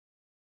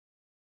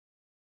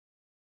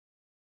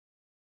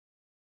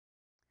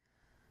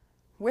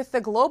With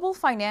the global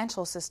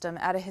financial system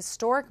at a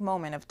historic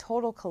moment of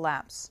total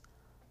collapse,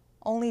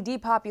 only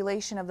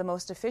depopulation of the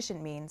most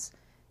efficient means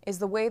is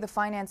the way the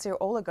financier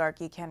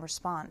oligarchy can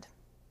respond.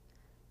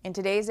 In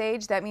today's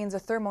age, that means a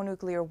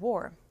thermonuclear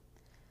war.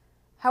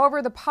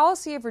 However, the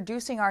policy of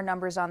reducing our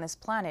numbers on this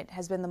planet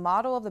has been the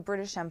model of the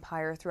British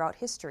Empire throughout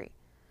history,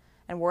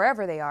 and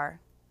wherever they are,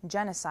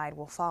 genocide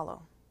will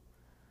follow.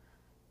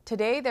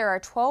 Today, there are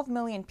 12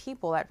 million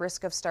people at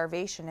risk of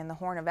starvation in the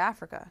Horn of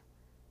Africa,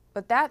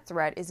 but that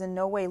threat is in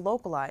no way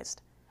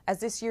localized, as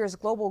this year's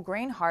global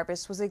grain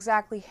harvest was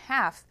exactly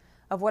half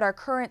of what our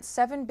current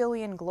 7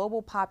 billion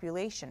global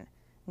population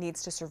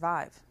needs to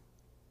survive.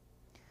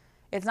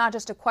 It's not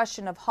just a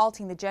question of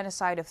halting the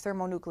genocide of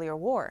thermonuclear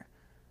war.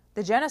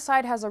 The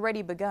genocide has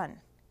already begun,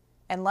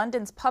 and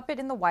London's puppet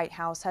in the White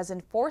House has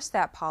enforced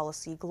that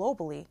policy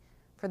globally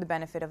for the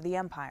benefit of the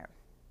empire.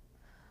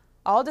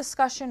 All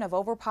discussion of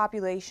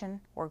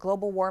overpopulation or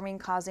global warming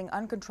causing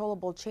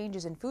uncontrollable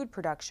changes in food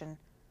production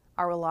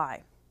are a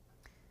lie.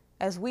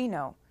 As we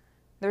know,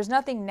 there's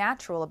nothing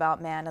natural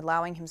about man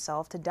allowing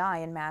himself to die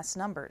in mass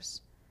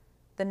numbers.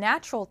 The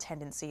natural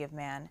tendency of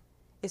man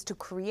is to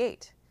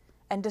create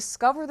and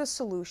discover the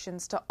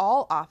solutions to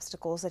all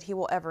obstacles that he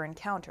will ever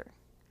encounter.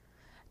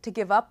 To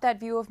give up that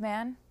view of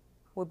man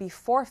would be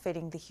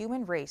forfeiting the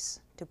human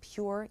race to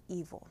pure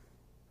evil.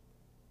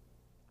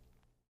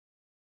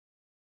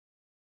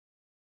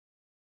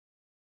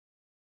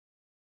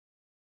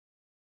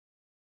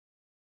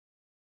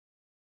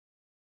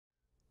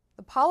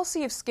 The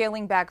policy of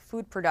scaling back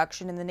food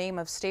production in the name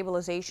of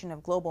stabilization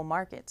of global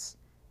markets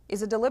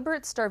is a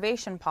deliberate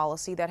starvation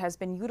policy that has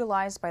been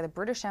utilized by the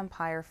British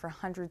Empire for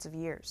hundreds of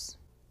years.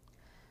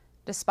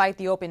 Despite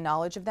the open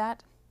knowledge of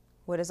that,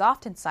 what is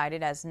often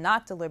cited as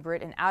not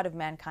deliberate and out of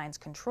mankind's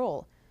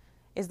control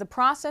is the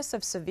process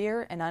of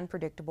severe and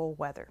unpredictable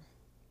weather.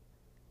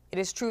 It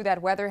is true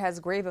that weather has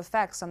grave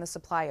effects on the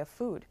supply of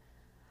food.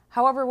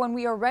 However, when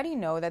we already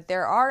know that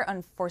there are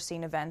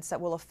unforeseen events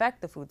that will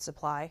affect the food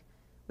supply,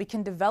 we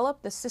can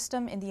develop the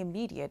system in the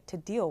immediate to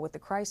deal with the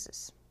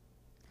crisis.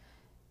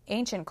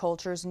 Ancient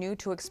cultures knew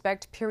to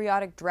expect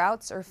periodic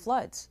droughts or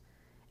floods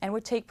and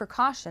would take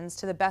precautions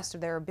to the best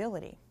of their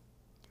ability.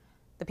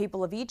 The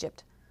people of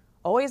Egypt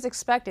always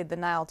expected the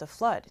Nile to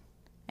flood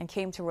and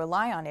came to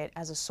rely on it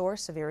as a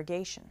source of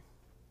irrigation.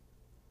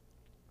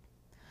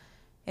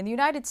 In the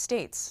United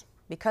States,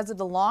 because of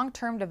the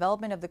long-term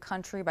development of the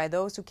country by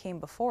those who came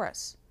before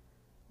us,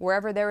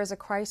 wherever there is a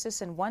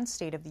crisis in one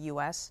state of the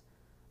U.S.,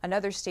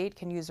 another state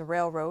can use a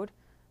railroad,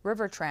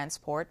 river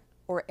transport,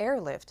 or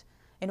airlift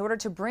in order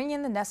to bring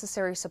in the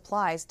necessary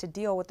supplies to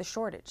deal with the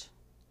shortage.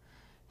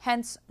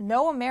 Hence,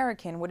 no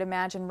American would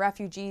imagine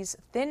refugees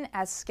thin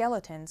as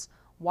skeletons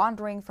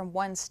wandering from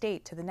one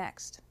state to the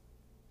next.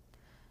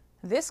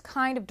 This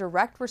kind of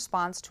direct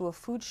response to a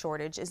food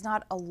shortage is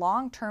not a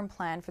long-term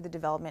plan for the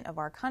development of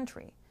our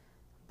country,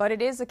 but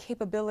it is a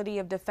capability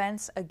of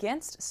defense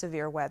against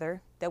severe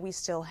weather that we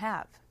still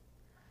have.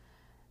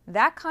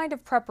 That kind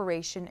of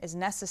preparation is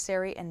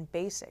necessary and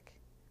basic,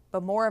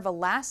 but more of a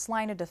last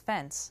line of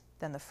defense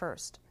than the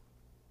first.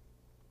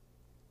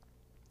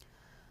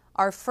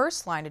 Our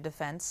first line of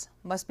defense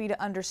must be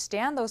to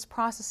understand those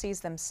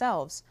processes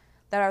themselves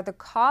that are the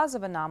cause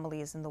of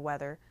anomalies in the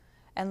weather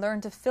and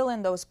learn to fill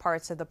in those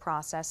parts of the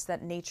process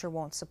that nature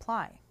won't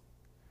supply.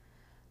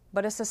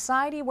 But a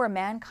society where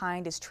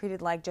mankind is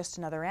treated like just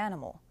another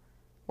animal,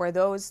 where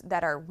those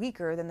that are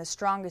weaker than the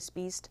strongest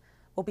beast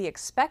will be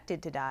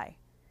expected to die,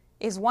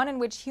 is one in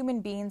which human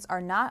beings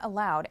are not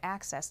allowed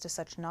access to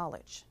such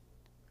knowledge.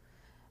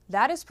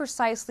 That is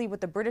precisely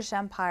what the British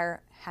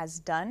Empire has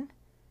done,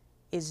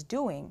 is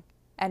doing,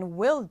 and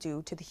will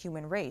do to the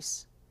human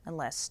race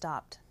unless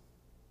stopped.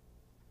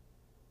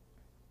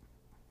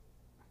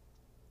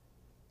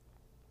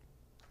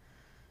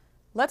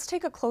 Let's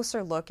take a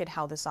closer look at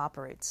how this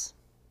operates.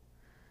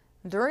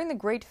 During the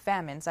Great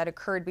Famines that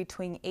occurred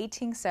between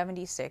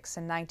 1876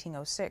 and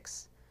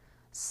 1906,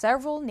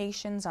 several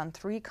nations on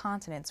 3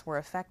 continents were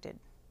affected.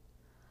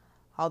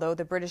 Although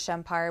the British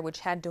Empire,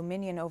 which had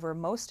dominion over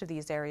most of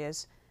these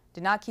areas,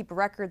 did not keep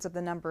records of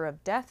the number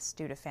of deaths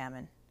due to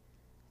famine,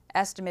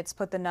 estimates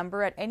put the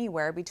number at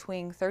anywhere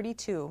between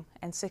 32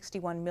 and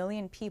 61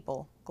 million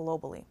people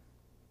globally.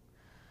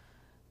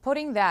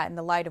 Putting that in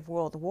the light of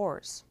world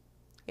wars,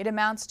 it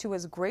amounts to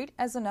as great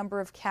as the number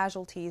of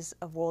casualties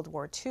of World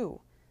War II,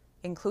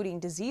 including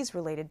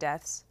disease-related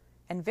deaths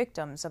and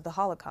victims of the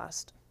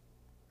Holocaust.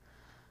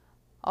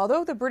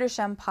 Although the British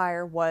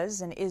Empire was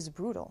and is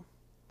brutal,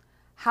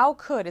 how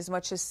could as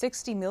much as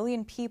 60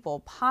 million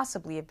people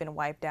possibly have been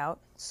wiped out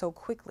so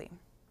quickly?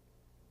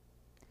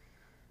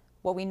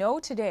 What we know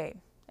today,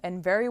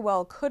 and very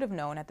well could have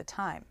known at the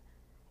time,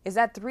 is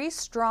that 3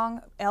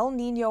 strong El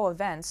Nino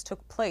events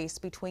took place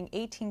between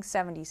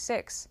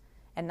 1876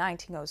 and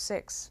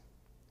 1906.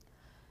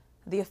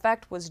 The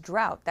effect was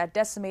drought that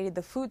decimated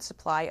the food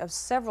supply of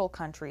several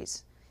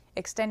countries,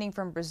 extending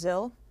from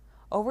Brazil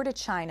over to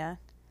China,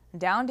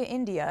 down to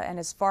India, and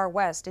as far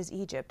west as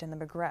Egypt and the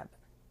Maghreb.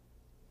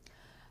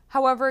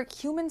 However,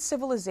 human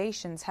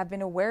civilizations have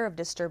been aware of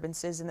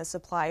disturbances in the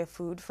supply of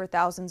food for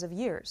thousands of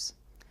years,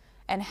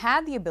 and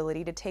had the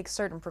ability to take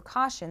certain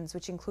precautions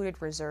which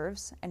included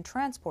reserves and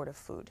transport of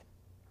food.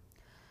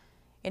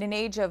 In an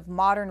age of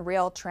modern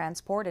rail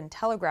transport and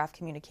telegraph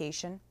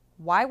communication,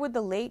 why would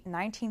the late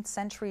 19th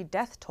century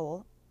death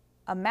toll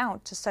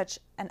amount to such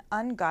an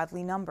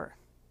ungodly number?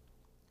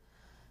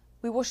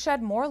 We will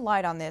shed more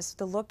light on this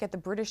with a look at the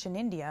British in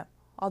India,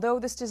 although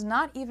this does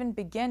not even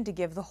begin to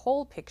give the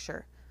whole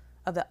picture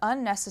of the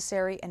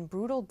unnecessary and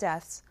brutal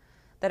deaths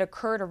that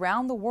occurred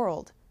around the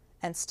world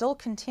and still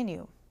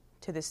continue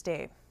to this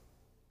day.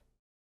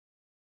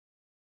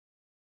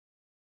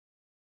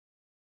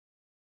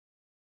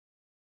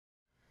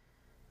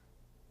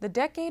 The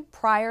decade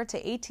prior to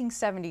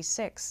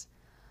 1876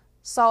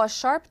 saw a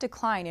sharp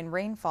decline in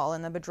rainfall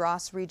in the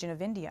Madras region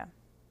of India.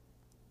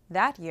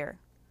 That year,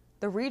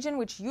 the region,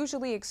 which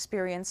usually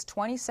experienced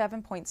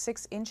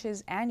 27.6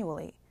 inches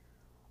annually,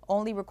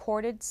 only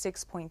recorded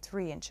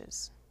 6.3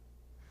 inches.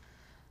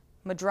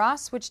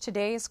 Madras, which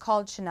today is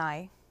called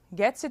Chennai,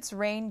 gets its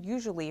rain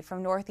usually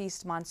from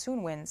northeast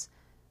monsoon winds,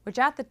 which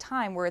at the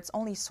time were its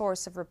only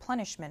source of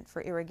replenishment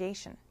for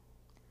irrigation.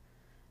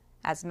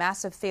 As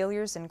massive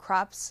failures in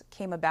crops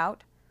came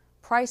about,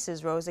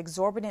 prices rose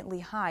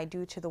exorbitantly high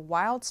due to the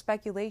wild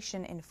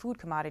speculation in food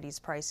commodities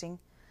pricing,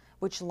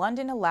 which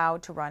London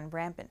allowed to run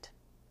rampant.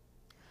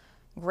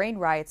 Grain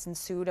riots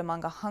ensued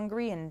among a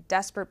hungry and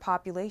desperate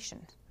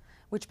population,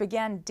 which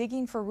began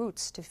digging for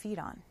roots to feed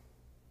on.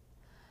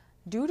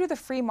 Due to the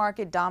free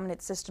market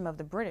dominant system of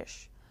the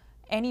British,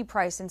 any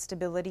price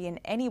instability in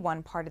any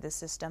one part of the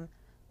system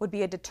would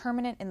be a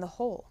determinant in the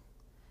whole,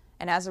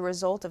 and as a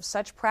result of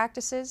such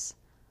practices,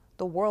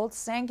 the world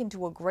sank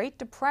into a Great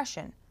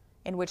Depression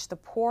in which the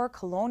poor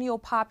colonial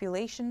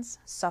populations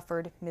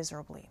suffered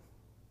miserably.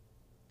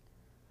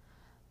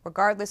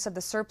 Regardless of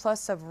the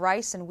surplus of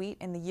rice and wheat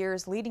in the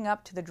years leading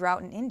up to the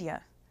drought in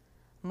India,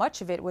 much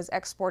of it was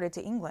exported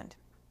to England.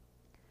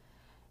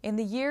 In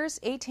the years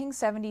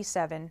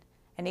 1877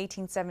 and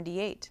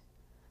 1878,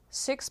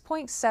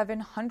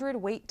 6.7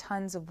 hundredweight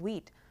tons of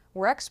wheat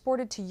were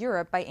exported to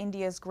Europe by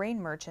India's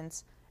grain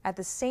merchants at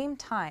the same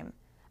time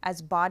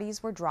as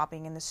bodies were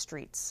dropping in the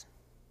streets.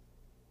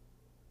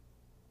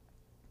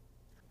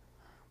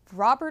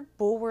 Robert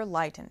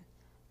Bulwer-Lytton,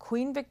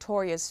 Queen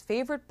Victoria's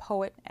favorite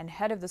poet and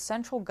head of the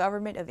central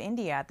government of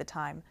India at the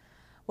time,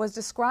 was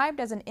described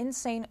as an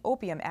insane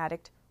opium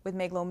addict with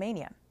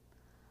megalomania,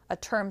 a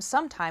term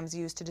sometimes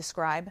used to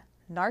describe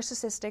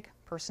narcissistic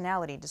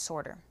personality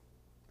disorder.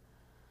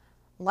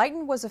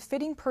 Lytton was a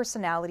fitting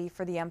personality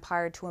for the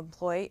empire to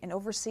employ in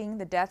overseeing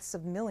the deaths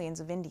of millions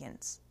of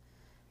Indians.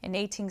 In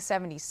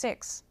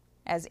 1876,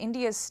 as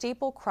India's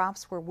staple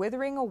crops were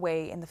withering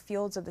away in the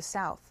fields of the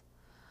south,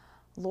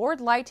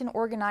 Lord Lytton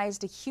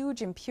organized a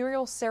huge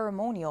imperial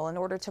ceremonial in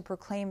order to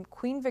proclaim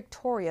Queen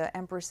Victoria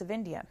Empress of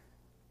India.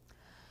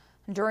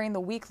 During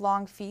the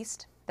week-long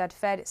feast that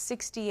fed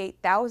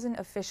 68,000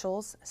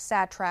 officials,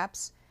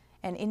 satraps,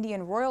 and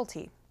Indian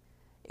royalty,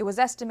 it was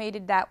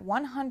estimated that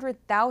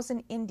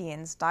 100,000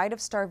 Indians died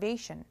of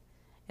starvation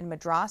in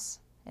Madras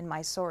and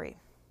Mysore.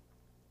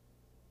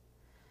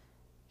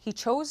 He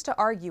chose to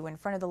argue in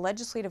front of the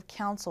Legislative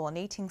Council in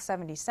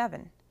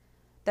 1877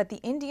 that the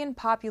Indian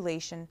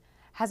population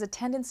has a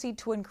tendency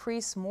to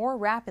increase more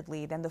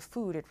rapidly than the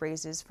food it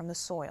raises from the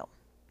soil.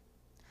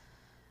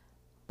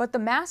 But the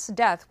mass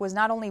death was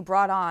not only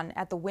brought on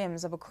at the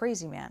whims of a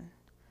crazy man.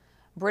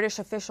 British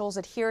officials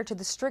adhered to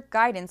the strict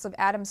guidance of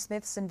Adam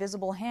Smith's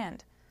invisible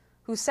hand,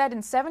 who said in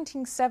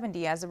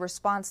 1770 as a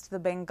response to the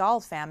Bengal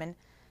famine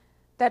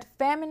that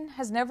famine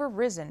has never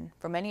risen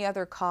from any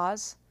other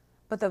cause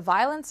but the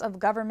violence of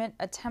government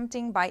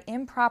attempting by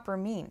improper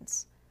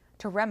means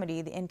to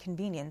remedy the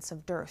inconvenience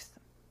of dearth.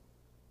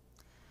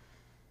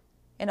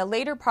 In a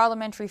later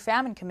parliamentary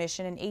famine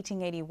commission in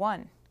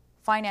 1881,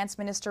 Finance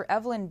Minister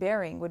Evelyn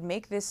Baring would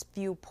make this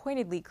view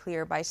pointedly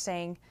clear by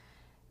saying,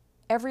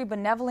 "Every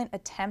benevolent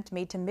attempt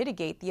made to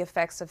mitigate the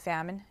effects of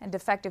famine and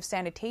defective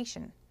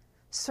sanitation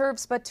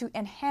serves but to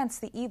enhance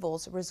the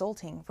evils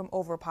resulting from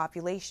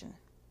overpopulation."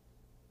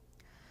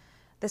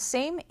 The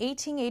same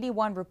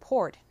 1881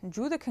 report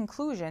drew the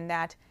conclusion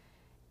that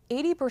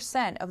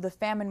 80% of the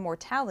famine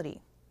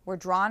mortality were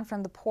drawn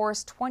from the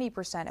poorest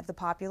 20% of the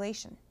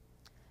population.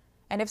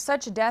 And if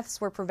such deaths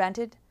were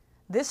prevented,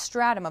 this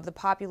stratum of the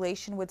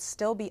population would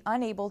still be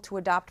unable to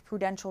adopt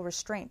prudential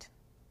restraint.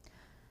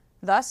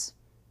 Thus,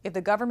 if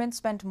the government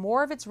spent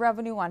more of its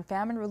revenue on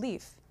famine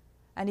relief,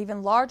 an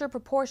even larger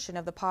proportion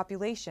of the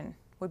population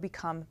would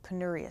become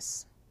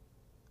penurious.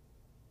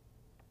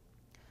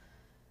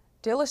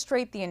 To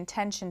illustrate the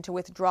intention to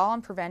withdraw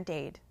and prevent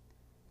aid,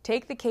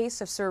 take the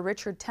case of Sir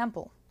Richard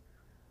Temple,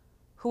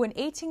 who in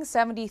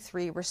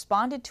 1873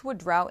 responded to a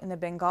drought in the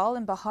Bengal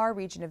and Bihar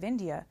region of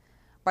India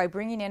by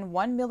bringing in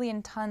 1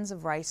 million tons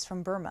of rice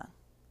from Burma.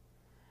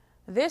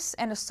 This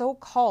and a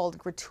so-called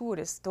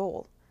gratuitous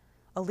dole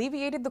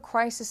alleviated the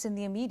crisis in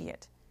the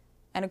immediate,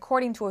 and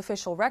according to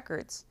official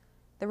records,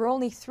 there were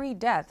only 3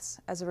 deaths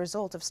as a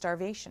result of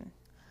starvation.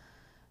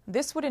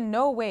 This would in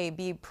no way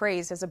be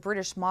praised as a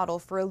British model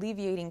for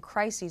alleviating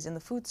crises in the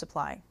food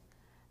supply,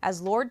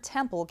 as Lord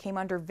Temple came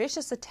under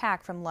vicious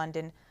attack from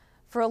London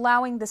for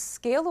allowing the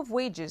scale of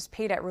wages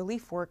paid at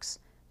relief works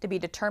to be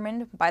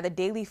determined by the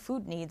daily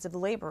food needs of the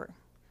laborer,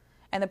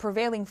 and the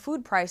prevailing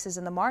food prices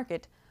in the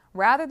market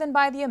rather than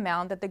by the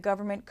amount that the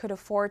government could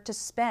afford to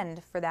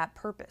spend for that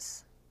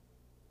purpose.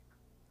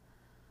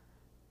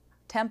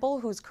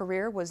 Temple, whose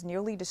career was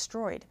nearly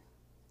destroyed,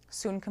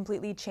 soon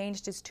completely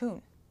changed his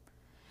tune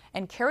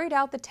and carried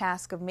out the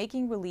task of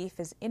making relief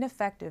as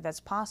ineffective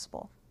as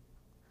possible.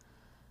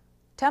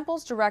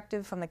 Temple's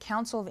directive from the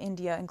Council of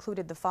India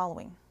included the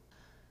following: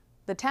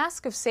 the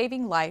task of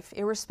saving life,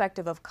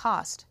 irrespective of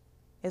cost,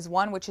 is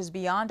one which is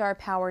beyond our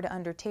power to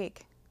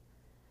undertake.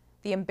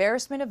 The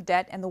embarrassment of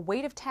debt and the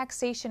weight of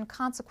taxation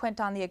consequent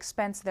on the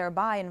expense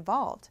thereby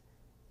involved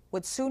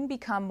would soon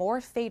become more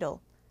fatal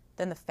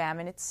than the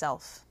famine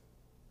itself.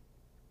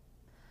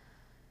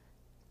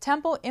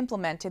 Temple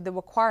implemented the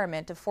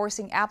requirement of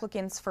forcing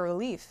applicants for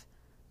relief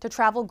to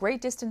travel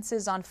great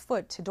distances on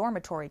foot to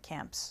dormitory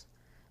camps,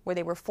 where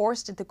they were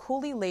forced into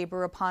coolie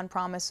labor upon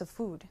promise of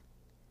food.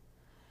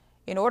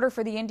 In order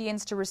for the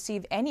Indians to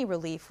receive any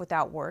relief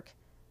without work,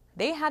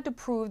 they had to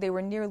prove they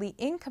were nearly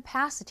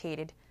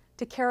incapacitated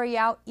to carry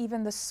out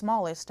even the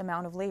smallest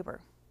amount of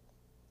labor.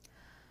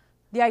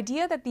 The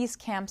idea that these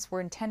camps were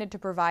intended to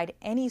provide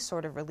any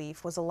sort of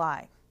relief was a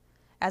lie,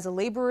 as the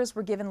laborers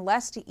were given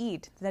less to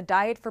eat than a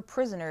diet for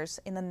prisoners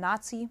in the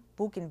Nazi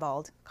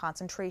Buchenwald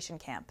concentration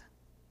camp.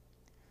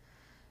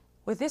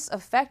 With this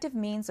effective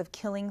means of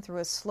killing through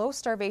a slow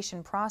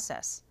starvation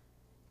process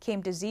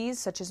came disease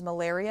such as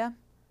malaria,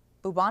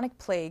 bubonic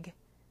plague,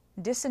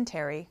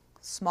 dysentery,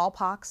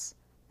 smallpox,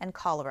 and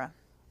cholera.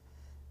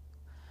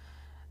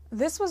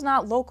 This was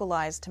not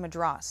localized to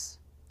Madras.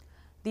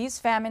 These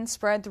famines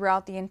spread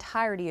throughout the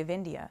entirety of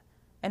India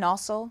and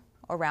also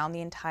around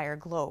the entire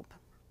globe.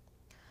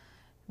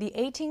 The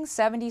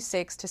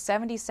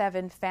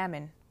 1876-77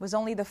 famine was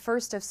only the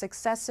first of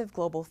successive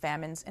global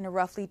famines in a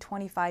roughly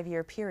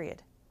 25-year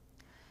period.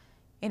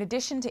 In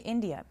addition to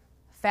India,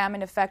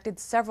 famine affected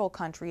several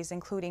countries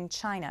including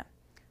China,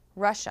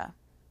 Russia,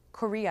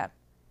 Korea,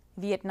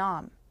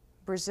 Vietnam,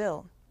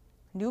 Brazil,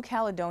 New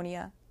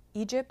Caledonia,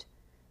 Egypt,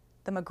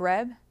 the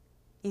Maghreb,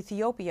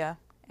 Ethiopia,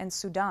 and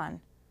Sudan,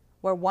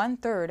 where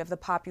 1/3 of the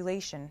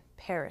population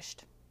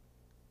perished.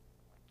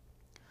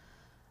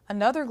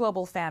 Another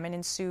global famine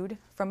ensued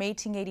from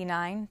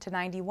 1889 to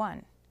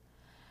 91.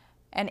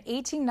 And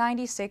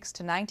 1896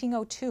 to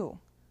 1902,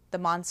 the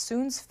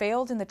monsoons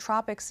failed in the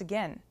tropics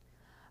again,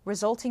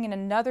 resulting in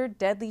another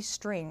deadly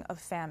string of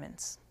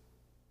famines.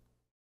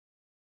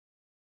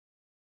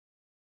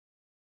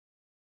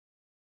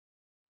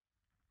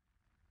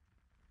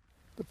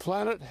 The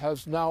planet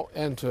has now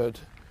entered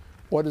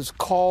what is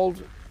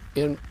called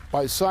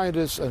by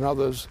scientists and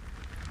others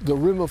the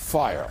Rim of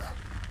Fire.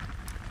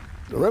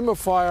 The Rim of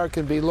Fire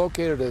can be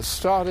located as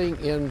starting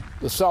in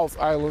the South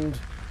Island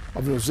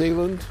of New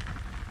Zealand,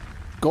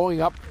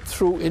 going up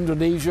through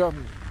Indonesia,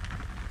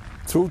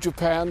 through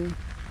Japan,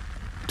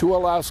 to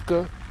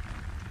Alaska,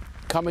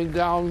 coming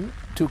down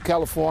to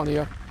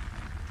California,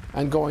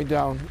 and going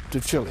down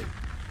to Chile.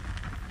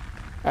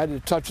 And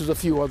it touches a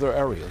few other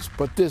areas,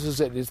 but this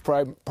is it. It's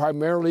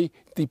primarily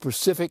the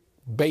Pacific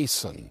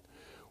Basin,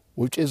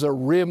 which is a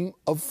rim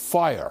of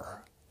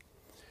fire.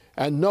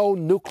 And no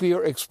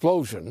nuclear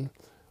explosion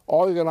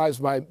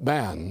organized by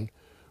man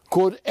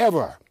could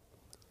ever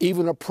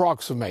even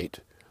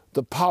approximate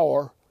the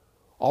power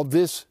of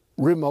this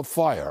rim of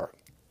fire.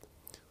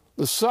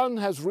 The sun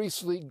has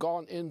recently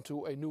gone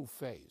into a new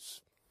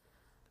phase.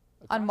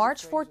 On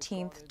March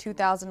 14,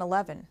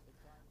 2011,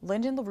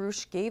 Lyndon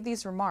LaRouche gave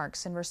these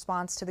remarks in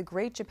response to the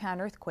Great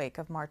Japan earthquake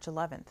of March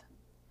 11th.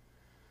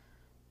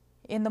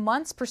 In the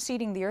months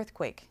preceding the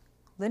earthquake,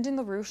 Lyndon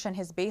LaRouche and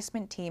his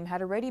basement team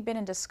had already been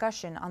in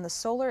discussion on the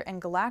solar and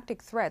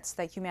galactic threats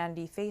that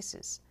humanity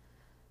faces,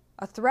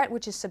 a threat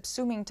which is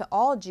subsuming to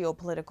all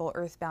geopolitical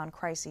earthbound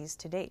crises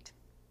to date.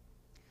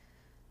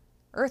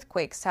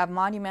 Earthquakes have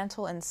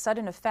monumental and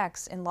sudden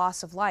effects in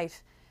loss of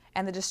life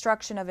and the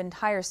destruction of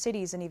entire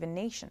cities and even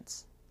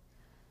nations.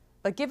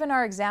 But given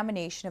our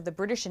examination of the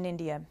British in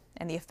India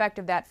and the effect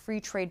of that free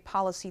trade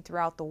policy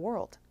throughout the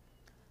world,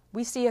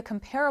 we see a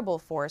comparable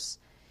force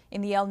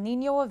in the El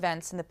Niño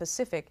events in the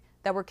Pacific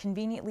that were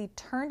conveniently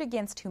turned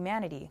against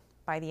humanity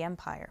by the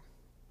empire.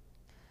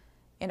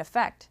 In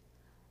effect,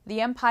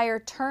 the empire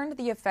turned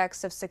the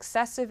effects of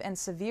successive and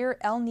severe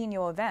El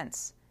Niño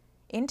events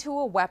into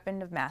a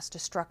weapon of mass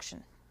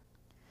destruction.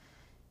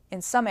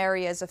 In some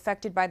areas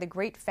affected by the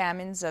great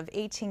famines of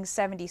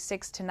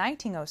 1876 to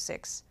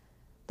 1906,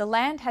 the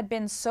land had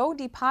been so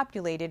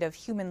depopulated of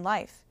human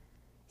life,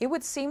 it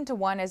would seem to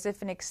one as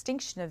if an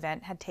extinction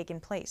event had taken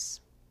place.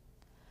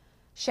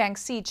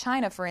 Shaanxi,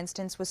 China, for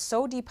instance, was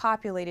so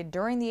depopulated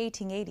during the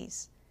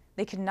 1880s,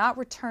 they could not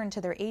return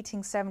to their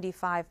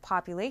 1875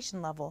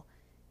 population level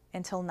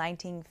until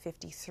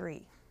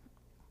 1953.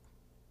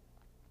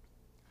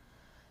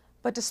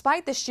 But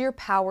despite the sheer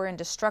power and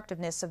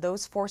destructiveness of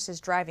those forces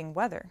driving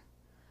weather,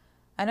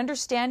 An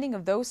understanding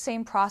of those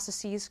same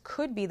processes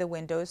could be the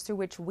windows through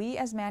which we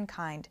as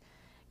mankind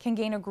can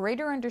gain a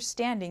greater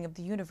understanding of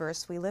the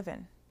universe we live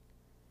in.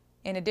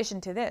 In addition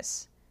to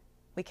this,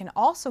 we can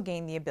also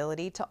gain the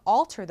ability to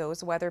alter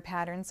those weather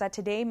patterns that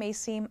today may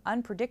seem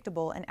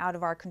unpredictable and out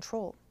of our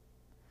control.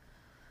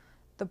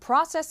 The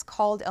process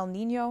called El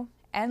Niño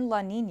and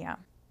La Niña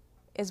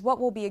is what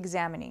we'll be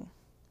examining.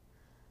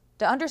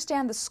 To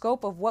understand the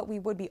scope of what we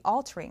would be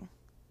altering,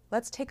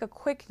 let's take a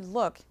quick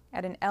look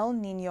at an El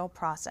Niño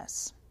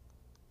process.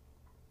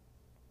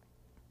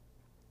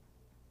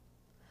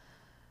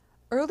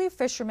 Early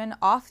fishermen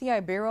off the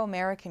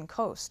Ibero-American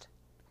coast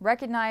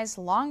recognized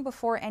long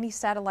before any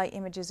satellite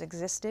images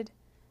existed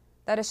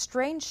that a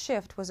strange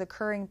shift was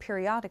occurring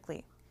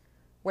periodically,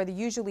 where the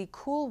usually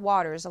cool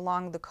waters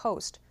along the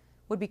coast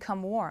would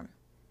become warm,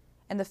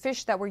 and the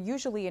fish that were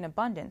usually in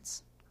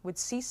abundance would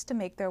cease to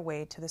make their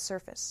way to the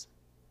surface.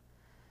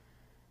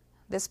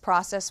 This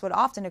process would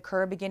often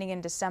occur beginning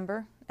in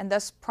December, and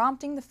thus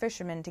prompting the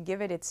fishermen to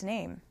give it its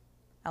name,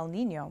 El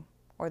Niño,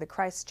 or the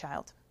Christ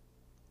child.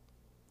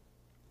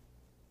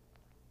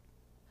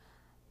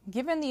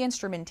 Given the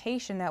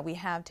instrumentation that we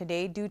have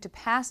today due to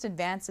past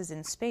advances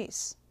in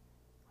space,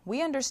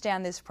 we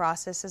understand this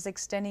process as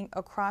extending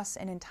across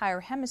an entire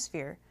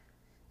hemisphere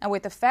and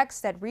with effects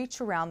that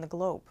reach around the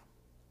globe.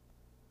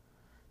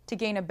 To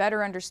gain a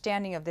better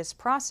understanding of this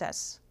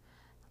process,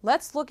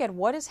 let's look at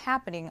what is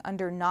happening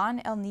under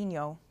non-El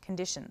Niño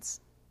conditions.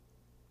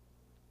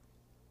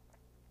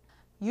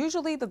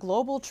 Usually the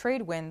global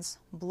trade winds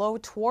blow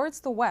towards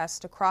the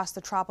west across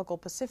the tropical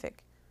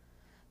Pacific,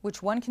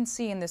 which one can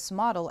see in this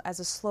model as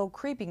a slow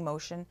creeping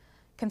motion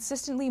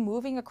consistently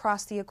moving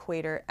across the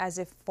equator as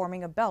if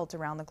forming a belt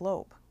around the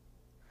globe.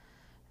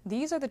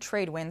 These are the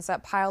trade winds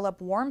that pile up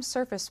warm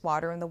surface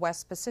water in the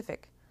West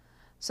Pacific,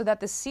 so that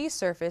the sea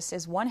surface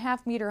is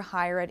 1/2 meter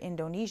higher at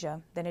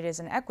Indonesia than it is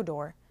in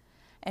Ecuador,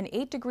 and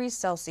 8 degrees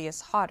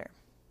Celsius hotter.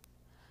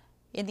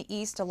 In the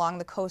east along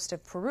the coast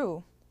of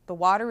Peru, the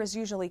water is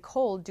usually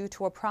cold due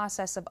to a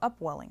process of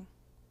upwelling.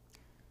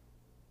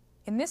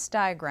 In this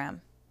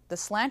diagram, the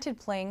slanted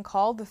plane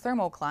called the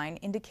thermocline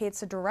indicates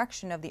the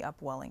direction of the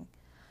upwelling,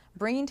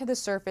 bringing to the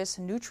surface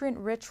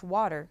nutrient-rich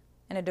water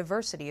and a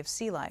diversity of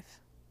sea life.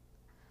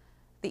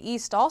 The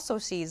east also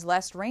sees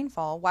less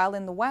rainfall, while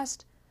in the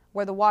west,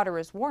 where the water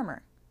is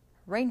warmer,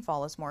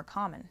 rainfall is more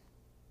common.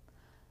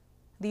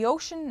 The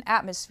ocean and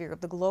atmosphere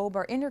of the globe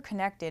are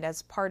interconnected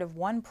as part of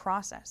one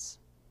process.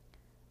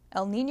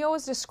 El Niño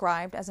is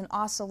described as an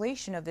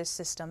oscillation of this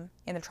system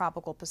in the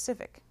tropical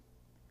Pacific.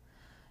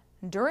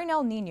 During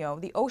El Niño,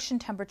 the ocean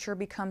temperature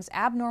becomes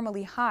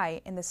abnormally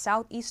high in the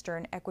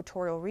southeastern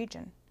equatorial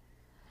region,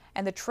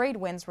 and the trade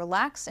winds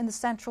relax in the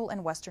central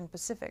and western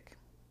Pacific.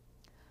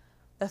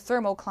 The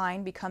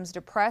thermocline becomes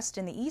depressed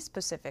in the East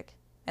Pacific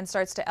and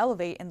starts to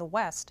elevate in the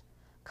west,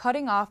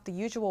 cutting off the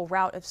usual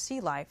route of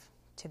sea life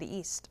to the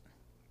east.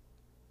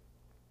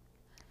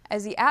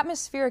 As the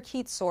atmospheric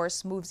heat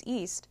source moves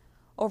east,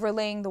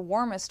 overlaying the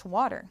warmest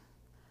water,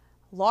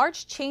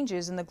 large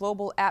changes in the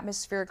global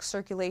atmospheric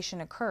circulation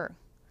occur,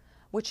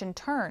 which in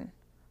turn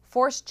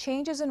force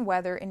changes in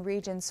weather in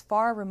regions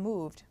far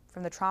removed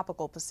from the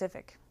tropical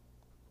Pacific.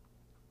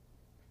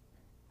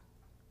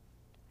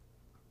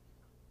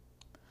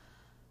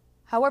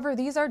 However,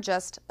 these are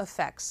just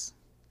effects.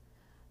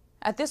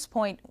 At this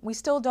point, we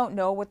still don't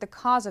know what the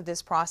cause of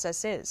this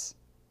process is,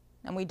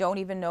 and we don't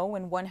even know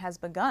when one has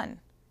begun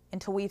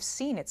until we've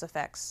seen its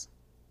effects.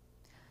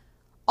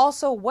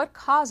 Also, what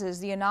causes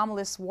the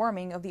anomalous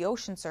warming of the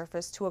ocean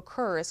surface to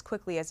occur as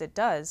quickly as it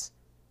does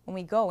when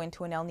we go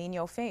into an El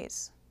Niño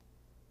phase?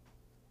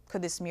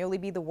 Could this merely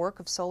be the work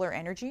of solar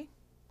energy?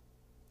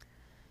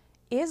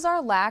 Is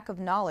our lack of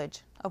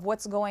knowledge of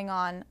what's going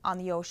on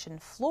the ocean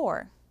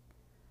floor,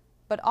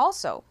 but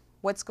also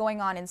what's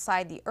going on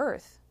inside the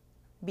earth,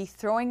 be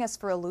throwing us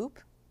for a loop?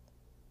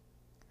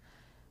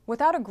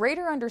 Without a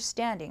greater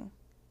understanding,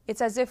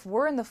 it's as if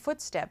we're in the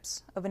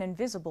footsteps of an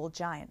invisible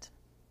giant.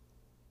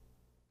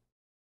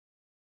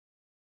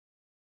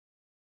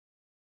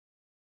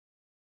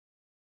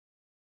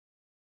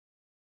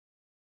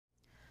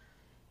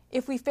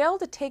 If we fail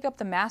to take up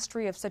the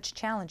mastery of such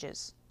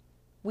challenges,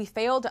 we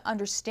fail to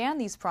understand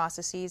these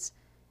processes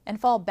and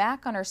fall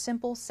back on our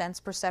simple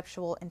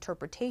sense-perceptual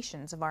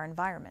interpretations of our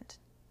environment.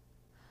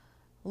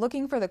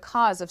 Looking for the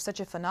cause of such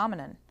a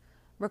phenomenon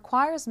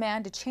requires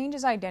man to change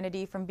his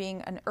identity from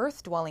being an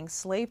earth-dwelling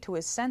slave to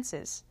his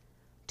senses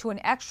to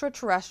an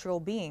extraterrestrial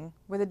being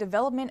where the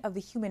development of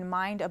the human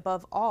mind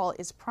above all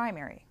is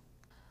primary.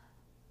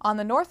 On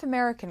the North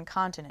American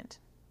continent,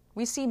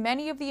 we see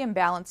many of the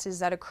imbalances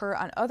that occur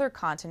on other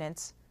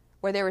continents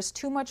where there is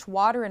too much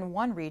water in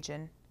one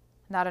region,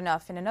 not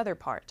enough in another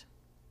part.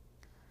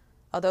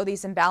 Although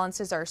these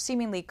imbalances are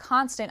seemingly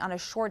constant on a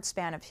short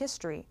span of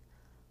history,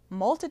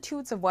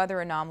 multitudes of weather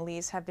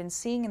anomalies have been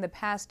seen in the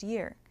past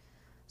year,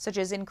 such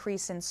as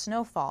increase in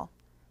snowfall,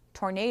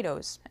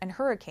 tornadoes, and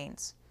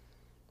hurricanes,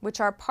 which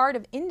are part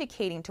of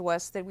indicating to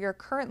us that we are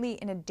currently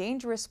in a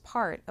dangerous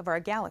part of our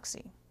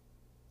galaxy.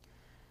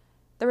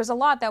 There is a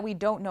lot that we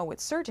don't know with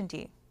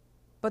certainty,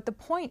 But the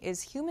point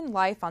is, human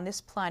life on this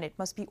planet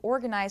must be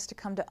organized to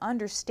come to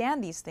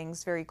understand these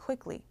things very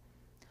quickly,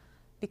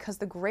 because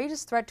the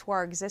greatest threat to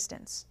our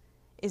existence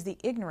is the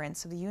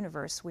ignorance of the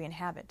universe we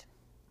inhabit.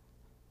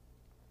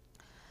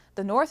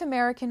 The North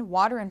American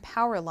Water and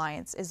Power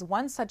Alliance is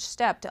one such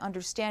step to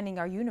understanding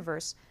our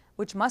universe,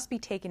 which must be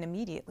taken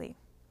immediately.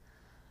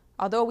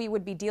 Although we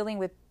would be dealing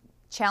with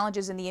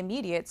challenges in the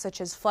immediate, such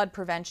as flood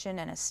prevention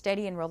and a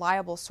steady and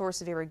reliable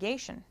source of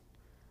irrigation,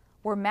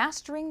 we're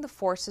mastering the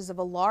forces of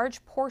a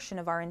large portion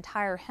of our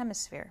entire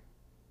hemisphere.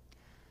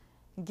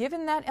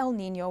 Given that El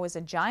Niño is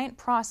a giant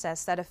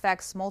process that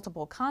affects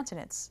multiple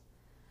continents,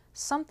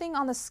 something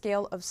on the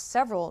scale of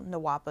several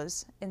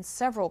NWAPAs in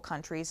several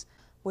countries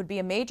would be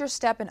a major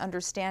step in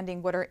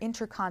understanding what are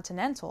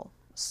intercontinental,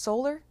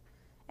 solar,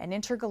 and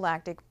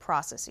intergalactic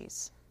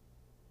processes.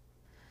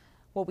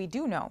 What we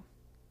do know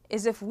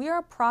is if we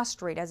are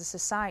prostrate as a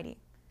society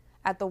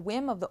at the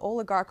whim of the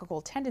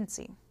oligarchical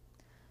tendency,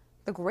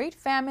 the great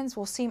famines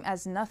will seem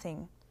as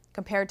nothing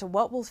compared to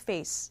what we'll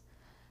face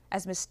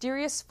as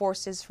mysterious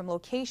forces from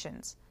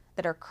locations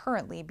that are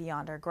currently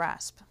beyond our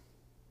grasp.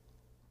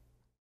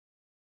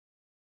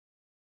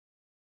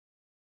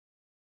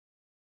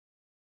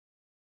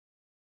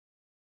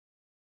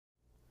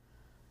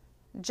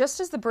 Just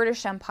as the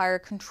British Empire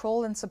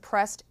controlled and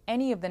suppressed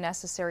any of the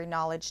necessary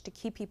knowledge to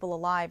keep people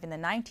alive in the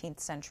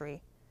 19th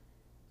century,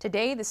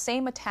 today the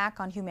same attack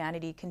on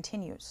humanity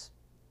continues.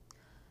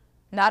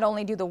 Not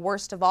only do the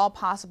worst of all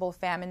possible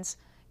famines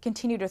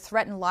continue to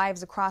threaten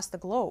lives across the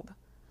globe,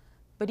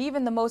 but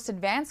even the most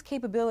advanced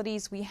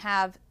capabilities we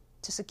have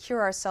to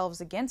secure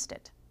ourselves against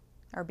it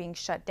are being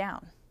shut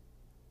down.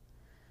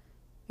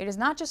 It is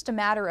not just a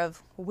matter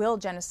of will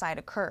genocide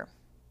occur.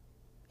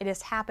 It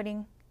is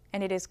happening,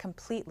 and it is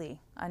completely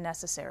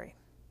unnecessary.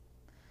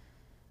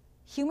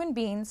 Human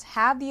beings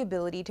have the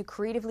ability to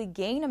creatively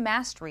gain a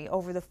mastery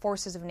over the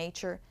forces of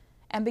nature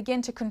and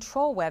begin to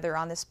control weather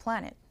on this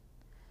planet.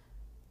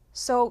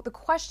 So the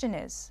question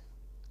is,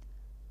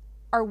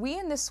 are we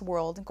in this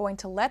world going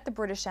to let the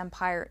British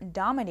Empire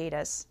dominate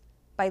us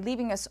by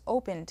leaving us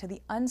open to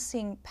the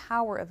unseen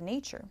power of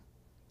nature?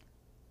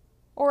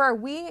 Or are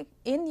we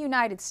in the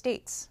United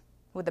States,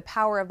 with the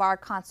power of our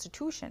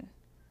Constitution,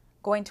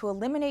 going to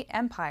eliminate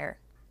empire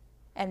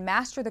and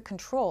master the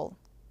control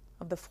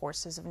of the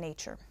forces of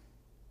nature?